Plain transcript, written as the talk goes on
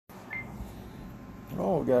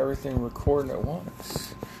Oh, we got everything recording at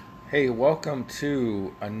once. Hey, welcome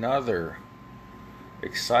to another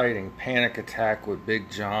exciting panic attack with Big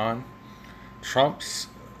John. Trump's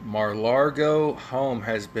Mar-a-Lago home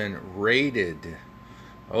has been raided.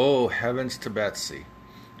 Oh, heavens to Betsy.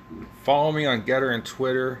 Follow me on Getter and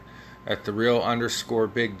Twitter at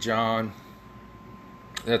 @thereal_Big John.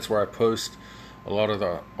 That's where I post a lot of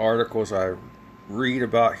the articles I read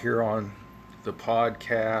about here on the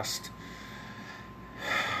podcast.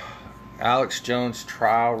 Alex Jones'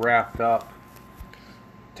 trial wrapped up.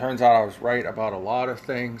 Turns out I was right about a lot of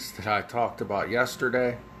things that I talked about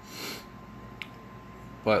yesterday.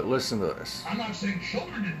 But listen to this. I'm not saying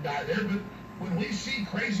children didn't die there, but when we see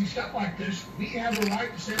crazy stuff like this, we have a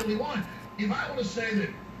right to say what we want. If I want to say that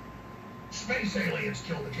space aliens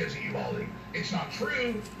killed the kids at Uvalde, it's not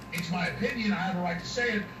true. It's my opinion. I have a right to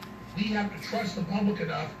say it. We have to trust the public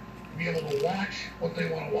enough to be able to watch what they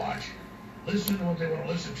want to watch, listen to what they want to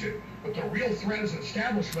listen to. But the real threat is an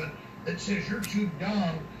establishment that says you're too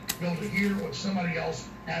dumb to be able to hear what somebody else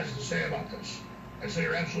has to say about this. I say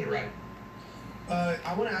you're absolutely right.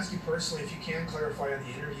 I want to ask you personally, if you can clarify on the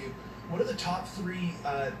interview, what are the top three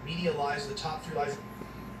media lies, the top three lies?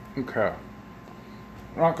 Okay.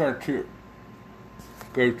 I'm not going to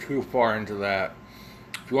go too far into that.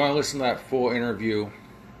 If you want to listen to that full interview,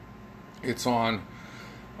 it's on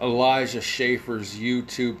Elijah Schaffer's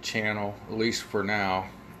YouTube channel, at least for now.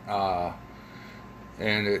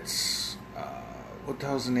 And it's, what the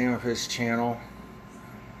hell's the name of his channel?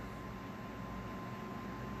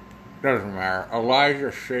 Doesn't matter.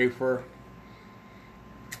 Elijah Schaffer,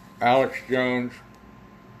 Alex Jones,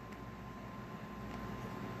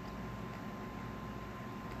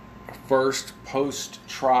 first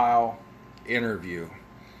post-trial interview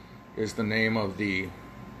is the name of the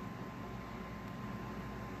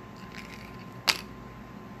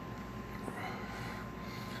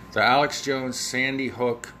Alex Jones Sandy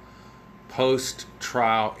Hook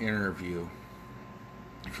post-trial interview.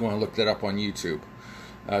 If you want to look that up on YouTube.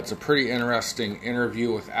 It's a pretty interesting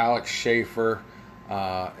interview with Alex Schaffer,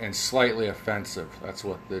 and slightly offensive. That's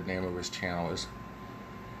what the name of his channel is.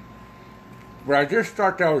 But I just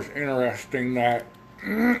thought that was interesting that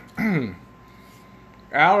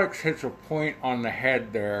Alex hits a point on the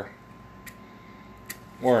head there,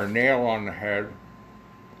 or a nail on the head,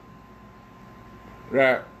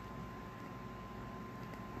 that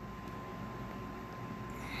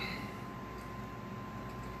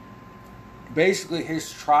basically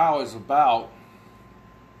his trial is about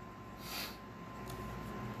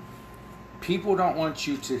people don't want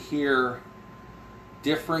you to hear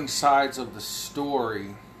differing sides of the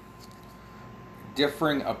story,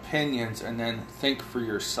 differing opinions, and then think for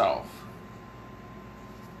yourself.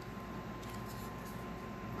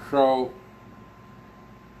 So,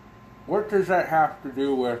 what does that have to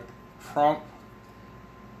do with Trump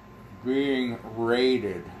being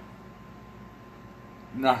raided?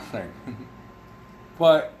 Nothing.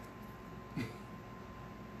 But,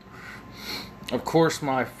 of course,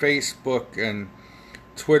 my Facebook and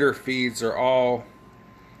Twitter feeds are all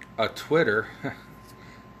a Twitter,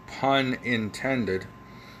 pun intended,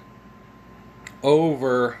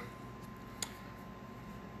 over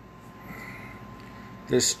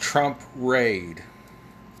this Trump raid.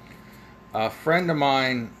 A friend of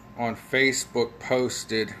mine on Facebook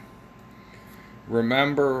posted,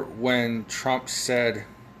 remember when Trump said,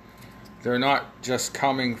 they're not just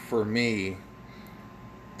coming for me,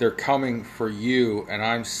 they're coming for you, and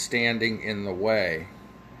I'm standing in the way.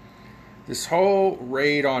 This whole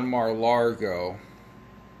raid on Mar-a-Lago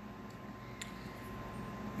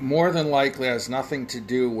more than likely has nothing to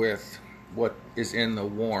do with what is in the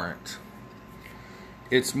warrant.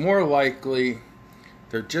 It's more likely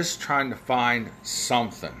they're just trying to find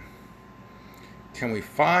something. Can we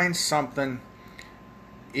find something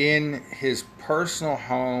in his personal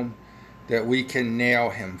home that we can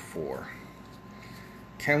nail him for?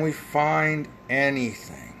 Can we find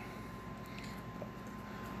anything?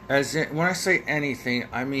 As in, when I say anything,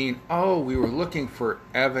 I mean, we were looking for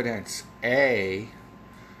evidence A,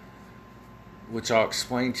 which I'll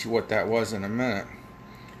explain to you what that was in a minute.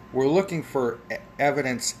 We're looking for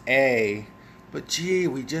evidence A, but gee,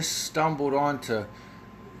 we just stumbled onto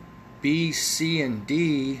B, C, and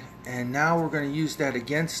D, and now we're going to use that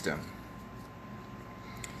against him.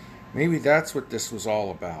 Maybe that's what this was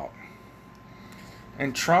all about.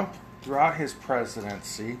 And Trump, throughout his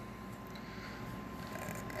presidency,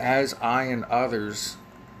 as I and others,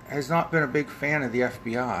 has not been a big fan of the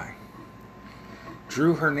FBI.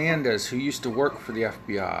 Drew Hernandez, who used to work for the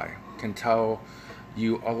FBI, can tell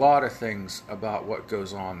you a lot of things about what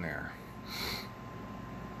goes on there.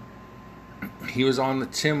 He was on the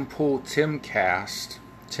Tim Pool Timcast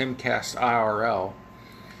IRL,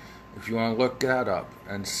 if you want to look that up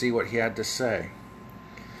and see what he had to say.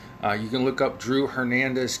 You can look up Drew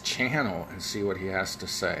Hernandez's channel and see what he has to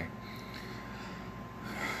say.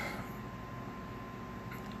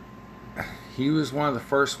 He was one of the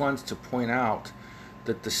first ones to point out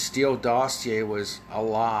that the Steele dossier was a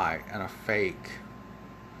lie and a fake.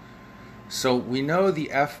 So we know the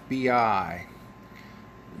FBI,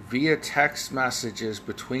 via text messages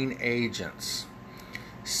between agents,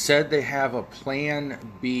 said they have a plan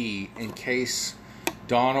B in case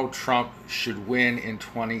Donald Trump should win in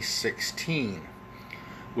 2016,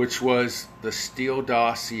 which was the Steele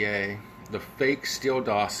dossier, the fake Steele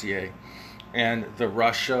dossier, and the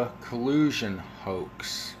Russia collusion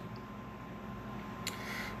hoax.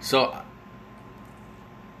 So,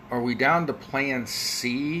 are we down to plan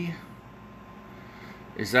C?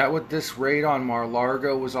 Is that what this raid on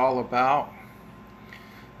Mar-a-Lago was all about?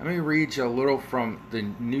 Let me read you a little from the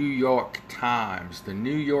New York Times. The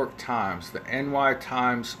New York Times, the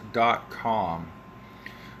nytimes.com.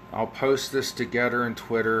 I'll post this together in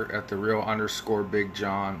Twitter at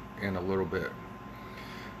 @thereal_BigJohn in a little bit.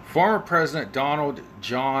 Former President Donald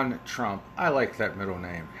John Trump, I like that middle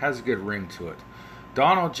name, has a good ring to it.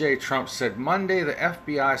 Donald J. Trump said Monday the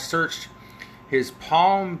FBI searched his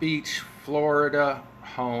Palm Beach, Florida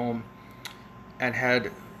home and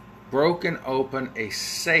had broken open a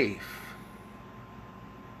safe.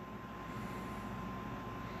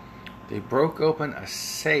 They broke open a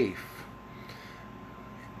safe,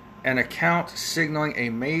 an account signaling a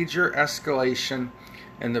major escalation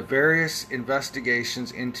in the various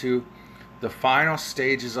investigations into the final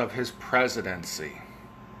stages of his presidency.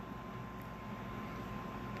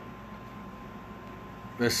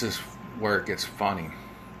 This is where it gets funny.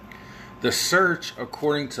 The search,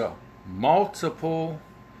 according to multiple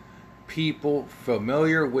people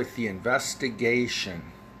familiar with the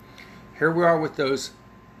investigation. Here we are with those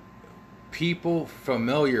people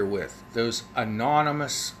familiar with, those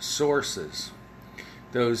anonymous sources,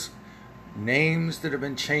 those names that have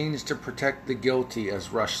been changed to protect the guilty,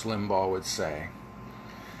 as Rush Limbaugh would say.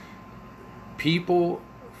 People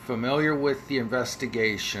familiar with the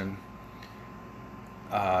investigation,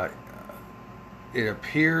 it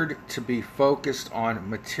appeared to be focused on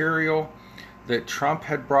material that Trump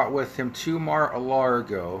had brought with him to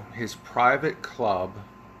Mar-a-Lago, his private club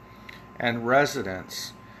and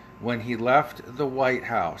residence, when he left the White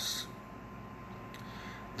House.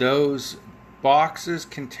 Those boxes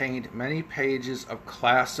contained many pages of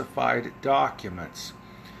classified documents,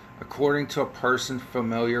 according to a person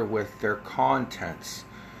familiar with their contents.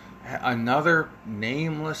 Another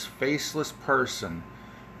nameless, faceless person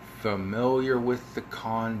familiar with the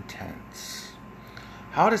contents.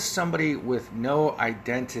 How does somebody with no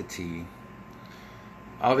identity,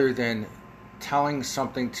 other than telling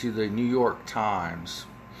something to the New York Times,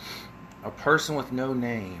 a person with no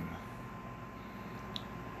name,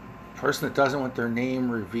 a person that doesn't want their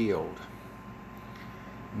name revealed,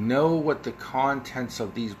 know what the contents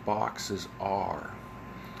of these boxes are?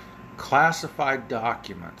 Classified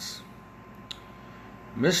documents.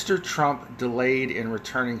 Mr. Trump delayed in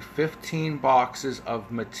returning 15 boxes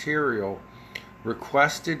of material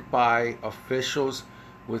requested by officials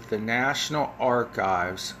with the National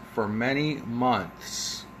Archives for many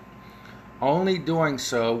months, only doing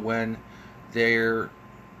so when there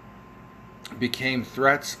became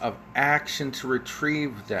threats of action to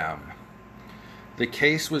retrieve them. The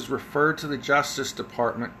case was referred to the Justice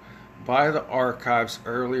Department by the archives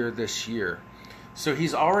earlier this year. So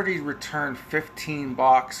he's already returned 15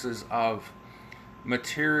 boxes of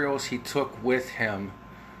materials he took with him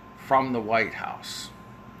from the White House.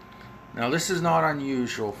 Now, this is not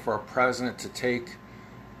unusual for a president to take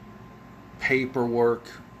paperwork,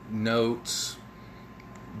 notes,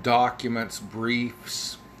 documents,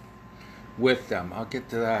 briefs with them. I'll get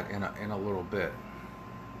to that in a little bit.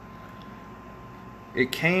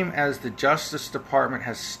 It came as the Justice Department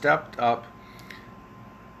has stepped up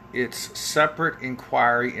its separate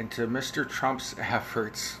inquiry into Mr. Trump's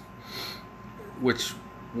efforts, which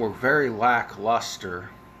were very lackluster,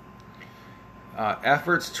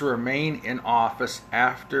 efforts to remain in office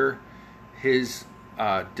after his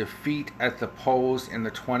defeat at the polls in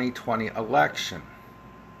the 2020 election.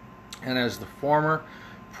 And as the former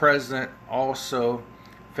president also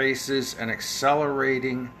faces an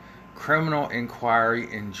accelerating criminal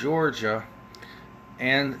inquiry in Georgia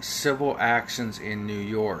and civil actions in New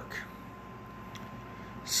York.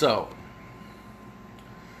 So,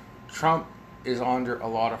 Trump is under a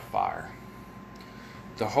lot of fire.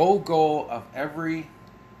 The whole goal of every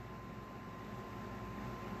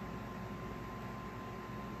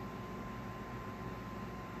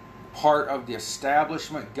part of the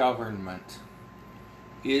establishment government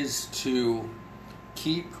is to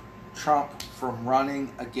keep Trump from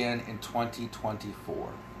running again in 2024.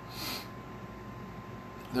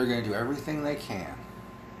 They're going to do everything they can.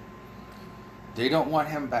 They don't want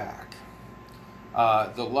him back.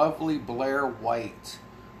 The lovely Blair White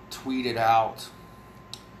tweeted out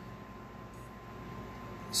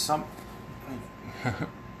some... Let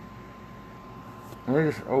me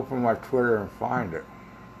just open my Twitter and find it.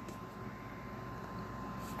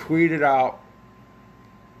 Tweeted out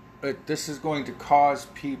that this is going to cause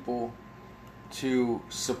people to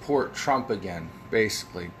support Trump again,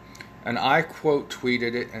 basically. And I quote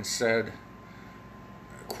tweeted it and said,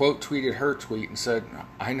 quote tweeted her tweet and said,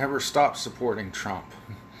 I never stopped supporting Trump.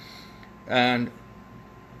 And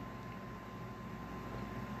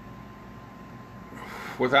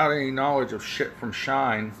without any knowledge of shit from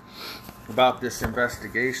Shine about this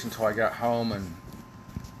investigation until I got home and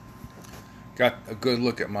got a good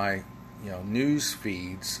look at my, news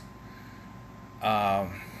feeds.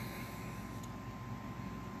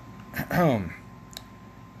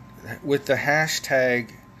 With the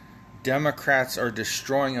hashtag Democrats are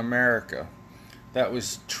destroying America, that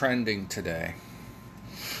was trending today.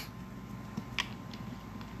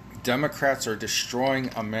 Democrats are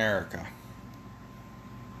destroying America.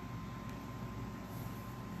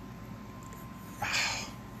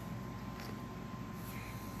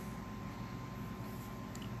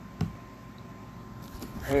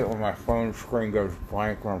 I hate when my phone screen goes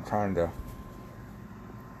blank when I'm trying to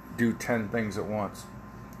do 10 things at once.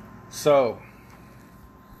 So,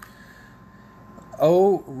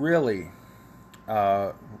 oh really?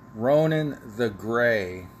 Ronan the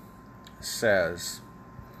Gray says,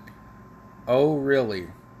 oh really?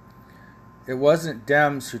 It wasn't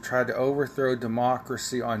Dems who tried to overthrow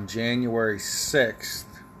democracy on January 6th.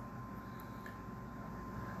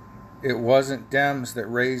 It wasn't Dems that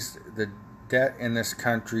raised the debt in this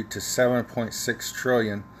country to $7.6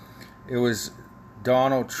 trillion. It was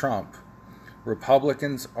Donald Trump.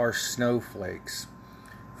 Republicans are snowflakes.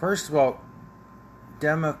 First of all,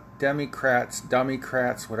 Democrats,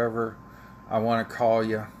 whatever I want to call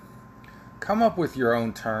you, come up with your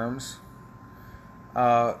own terms.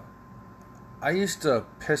 I used to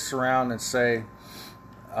piss around and say,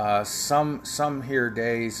 some here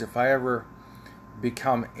days, if I ever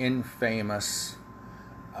become infamous,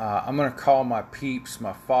 I'm going to call my peeps,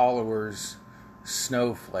 my followers,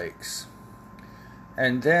 snowflakes.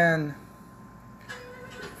 And then,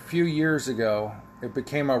 a few years ago, it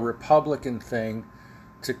became a Republican thing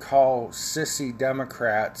to call sissy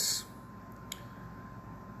Democrats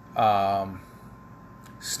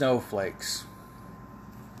snowflakes.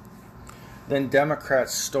 Then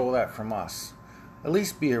Democrats stole that from us. At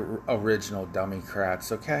least be original Democrats,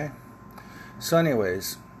 okay? So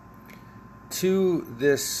anyways, to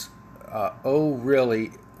this, oh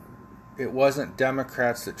really, it wasn't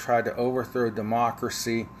Democrats that tried to overthrow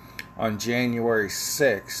democracy on January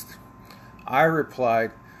 6th. I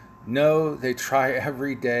replied, no, they try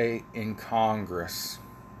every day in Congress.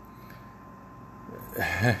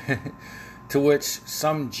 To which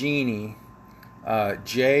some genie,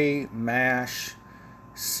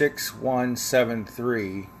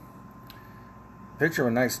 JMash6173, picture of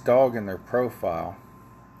a nice dog in their profile.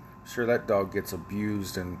 I'm sure that dog gets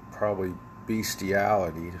abused and probably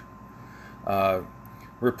bestiality.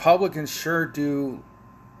 Republicans sure do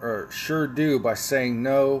by saying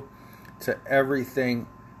no to everything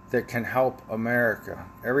that can help America.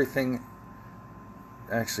 Everything,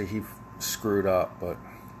 actually he screwed up, but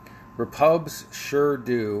Repubs sure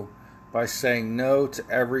do by saying no to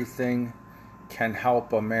everything can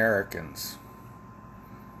help Americans.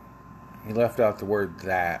 He left out the word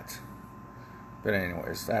that. But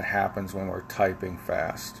anyways, that happens when we're typing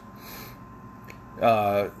fast.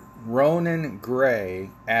 Ronan Gray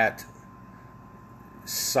at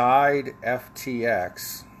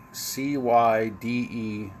CydeFTX,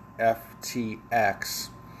 CYDEFTX.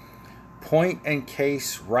 Point and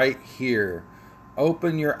case right here.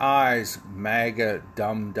 Open your eyes, MAGA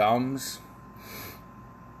dum-dums.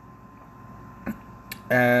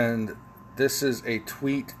 And this is a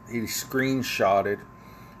tweet he screenshotted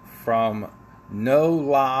from No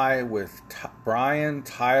Lie with Brian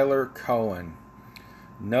Tyler Cohen.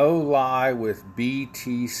 No Lie with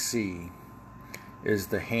BTC is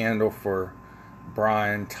the handle for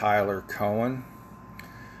Brian Tyler Cohen.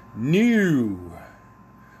 New.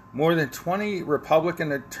 More than 20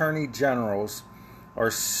 Republican attorney generals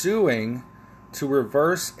are suing to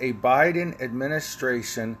reverse a Biden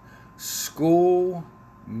administration school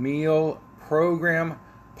meal program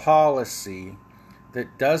policy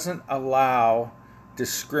that doesn't allow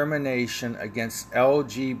discrimination against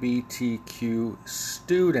LGBTQ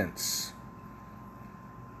students.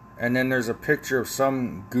 And then there's a picture of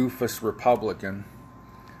some goofus Republican.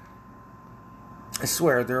 I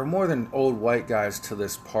swear, there are more than old white guys to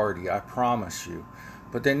this party, I promise you.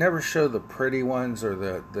 But they never show the pretty ones or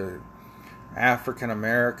the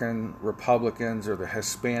African-American Republicans or the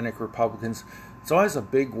Hispanic Republicans. It's always a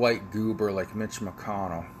big white goober like Mitch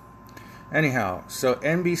McConnell. Anyhow, so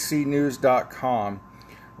NBCNews.com,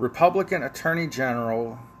 Republican Attorney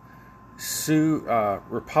General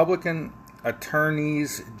Republican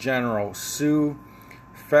Attorneys General sue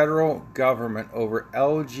federal government over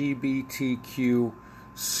LGBTQ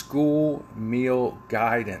school meal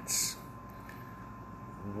guidance.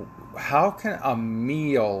 How can a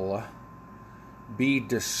meal be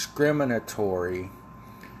discriminatory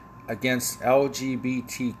against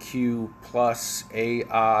LGBTQ plus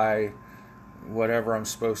AI, whatever I'm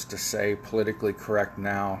supposed to say, politically correct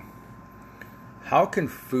now? How can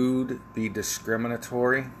food be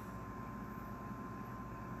discriminatory?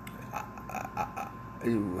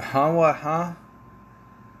 Huh?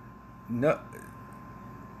 No.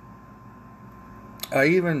 I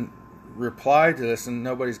even replied to this and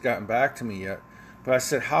nobody's gotten back to me yet. But I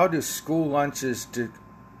said, how do school lunches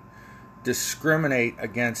discriminate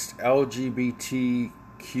against LGBTQAI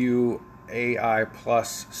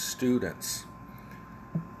plus students?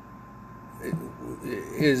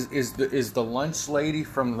 Is the lunch lady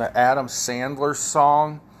from the Adam Sandler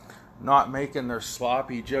song not making their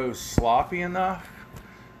sloppy joes sloppy enough?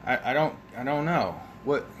 I don't know.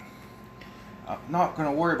 What? I'm not going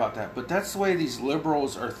to worry about that. But that's the way these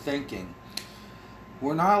liberals are thinking.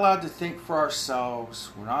 We're not allowed to think for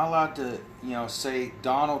ourselves. We're not allowed to, say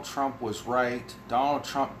Donald Trump was right. Donald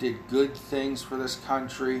Trump did good things for this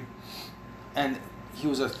country. And he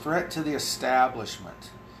was a threat to the establishment.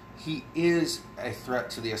 He is a threat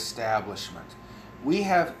to the establishment. We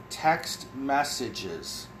have text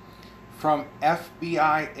messages from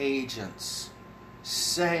FBI agents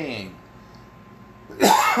saying,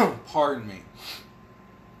 pardon me,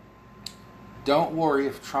 don't worry,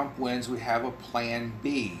 if Trump wins, we have a plan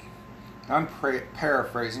B. I'm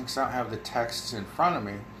paraphrasing because I don't have the texts in front of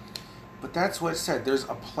me, but that's what it said. There's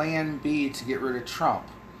a plan B to get rid of Trump.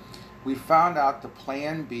 We found out the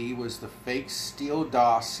plan B was the fake Steele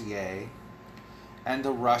dossier and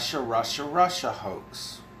the Russia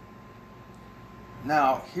hoax.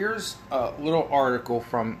 Now, here's a little article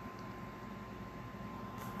from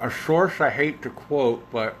a source I hate to quote,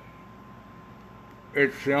 but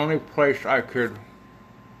it's the only place I could...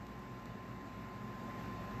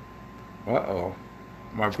 Uh-oh.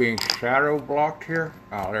 Am I being shadow blocked here?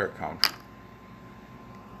 Oh, there it comes.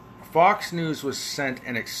 Fox News was sent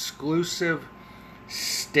an exclusive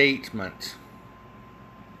statement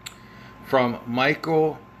from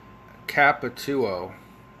Michael Capituo,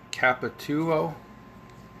 Captuo,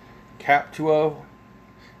 Captuo,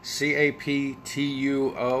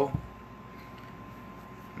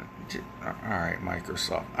 Alright,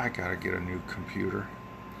 Microsoft, I gotta get a new computer.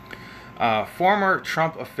 Former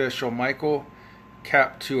Trump official Michael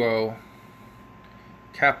Capituo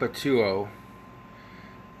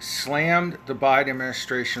slammed the Biden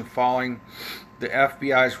administration following the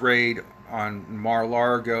FBI's raid on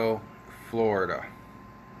Mar-a-Lago, Florida.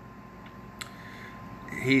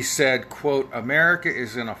 He said, quote, America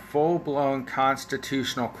is in a full-blown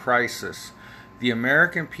constitutional crisis. The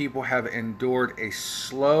American people have endured a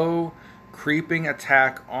slow, creeping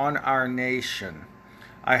attack on our nation.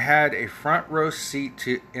 I had a front row seat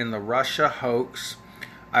in the Russia hoax.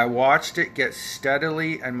 I watched it get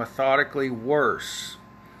steadily and methodically worse.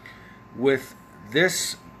 With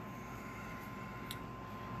this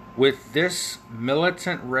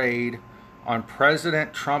militant raid on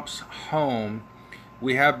President Trump's home,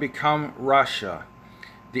 we have become Russia.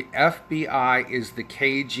 The FBI is the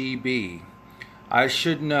KGB. I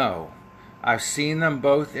should know. I've seen them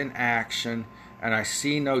both in action, and I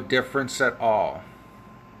see no difference at all.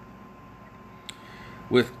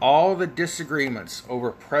 With all the disagreements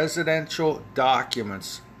over presidential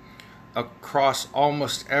documents across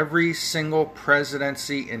almost every single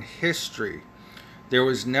presidency in history, there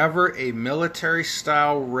was never a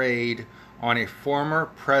military-style raid on a former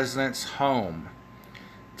president's home.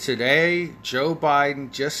 Today, Joe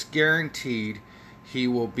Biden just guaranteed he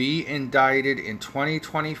will be indicted in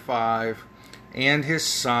 2025, and his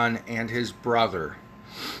son and his brother.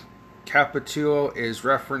 Capituo is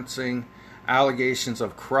referencing allegations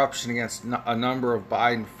of corruption against a number of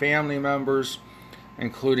Biden family members,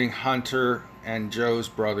 including Hunter and Joe's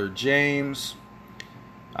brother James.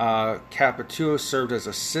 Capituo served as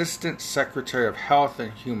Assistant Secretary of Health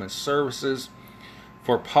and Human Services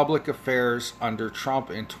for public affairs under Trump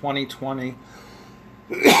in 2020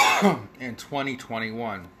 and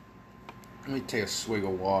 2021. Let me take a swig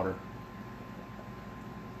of water.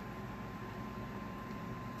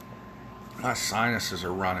 My sinuses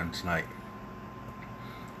are running tonight.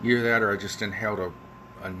 Either that or I just inhaled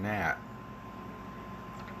a gnat.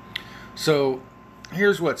 So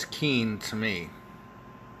here's what's keen to me.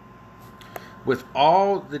 With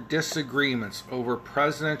all the disagreements over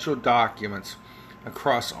presidential documents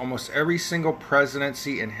across almost every single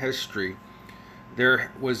presidency in history,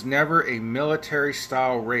 there was never a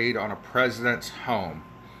military-style raid on a president's home.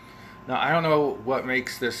 Now, I don't know what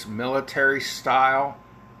makes this military-style,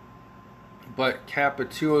 but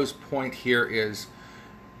Capituo's point here is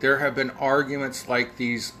there have been arguments like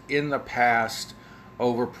these in the past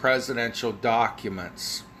over presidential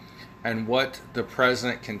documents and what the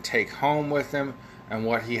president can take home with him and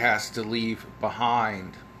what he has to leave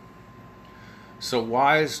behind. So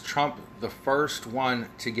why is Trump the first one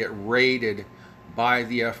to get raided by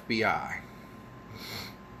the FBI?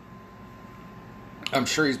 I'm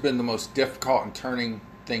sure he's been the most difficult in turning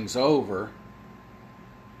things over.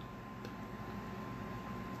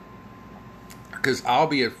 Because I'll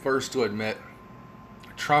be the first to admit,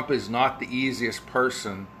 Trump is not the easiest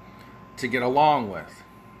person to get along with.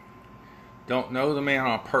 Don't know the man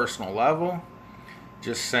on a personal level,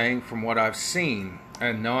 just saying from what I've seen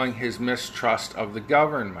and knowing his mistrust of the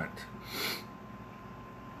government.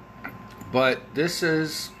 But this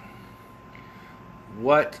is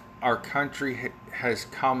what our country has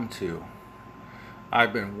come to.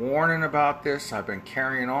 I've been warning about this. I've been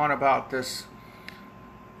carrying on about this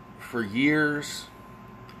for years.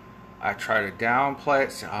 I try to downplay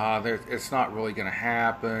it, say, it's not really going to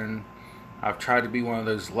happen. I've tried to be one of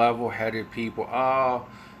those level-headed people.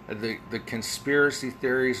 The conspiracy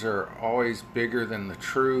theories are always bigger than the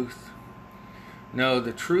truth. No,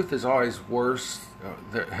 the truth is always worse,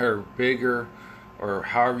 or bigger, or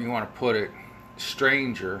however you want to put it,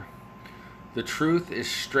 stranger. The truth is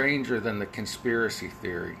stranger than the conspiracy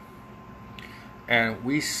theory. And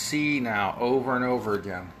we see now over and over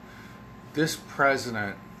again this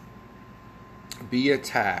president be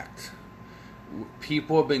attacked.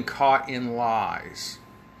 People have been caught in lies.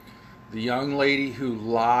 The young lady who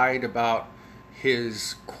lied about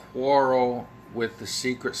his quarrel with the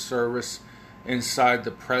Secret Service inside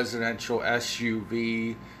the presidential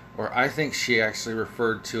SUV, or I think she actually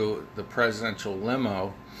referred to the presidential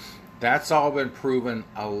limo, that's all been proven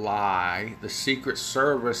a lie. The Secret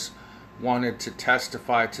Service wanted to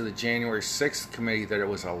testify to the January 6th committee that it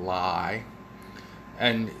was a lie,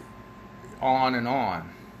 and on and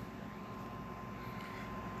on.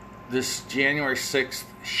 This January 6th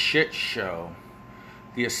shit show,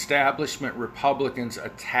 the establishment Republicans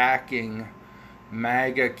attacking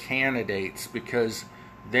MAGA candidates because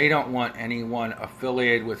they don't want anyone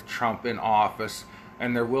affiliated with Trump in office,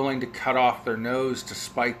 and they're willing to cut off their nose to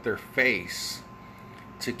spite their face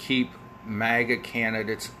to keep MAGA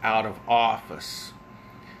candidates out of office.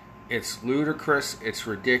 It's ludicrous, it's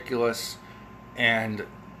ridiculous, and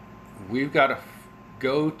we've got to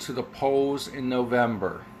go to the polls in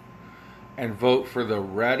November and vote for the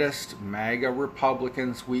reddest MAGA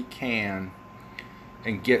Republicans we can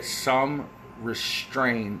and get some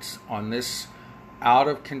restraints on this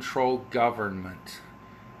out-of-control government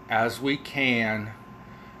as we can.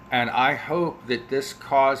 And I hope that this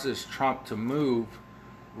causes Trump to move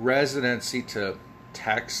residency to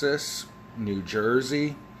Texas, New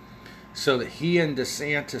Jersey, so that he and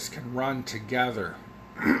DeSantis can run together.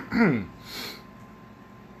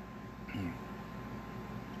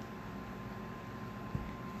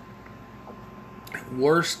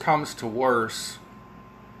 Worst comes to worse,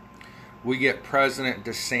 we get President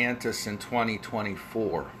DeSantis in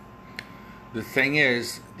 2024. The thing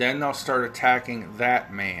is, then they'll start attacking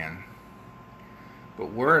that man.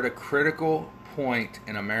 But we're at a critical point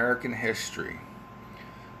in American history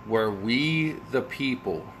where we, the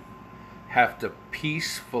people, have to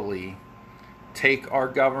peacefully take our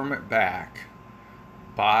government back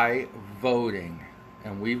by voting.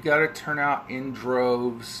 And we've got to turn out in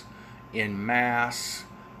droves, in mass,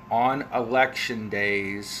 on election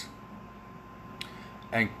days,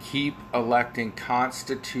 and keep electing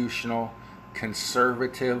constitutional,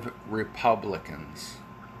 conservative Republicans.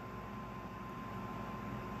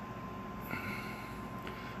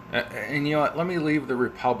 And you know what? Let me leave the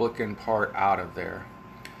Republican part out of there.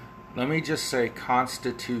 Let me just say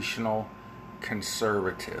constitutional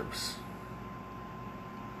conservatives.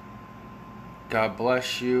 God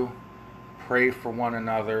bless you. Pray for one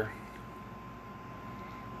another.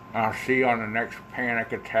 I'll see you on the next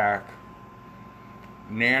panic attack.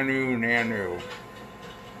 Nanu, nanu.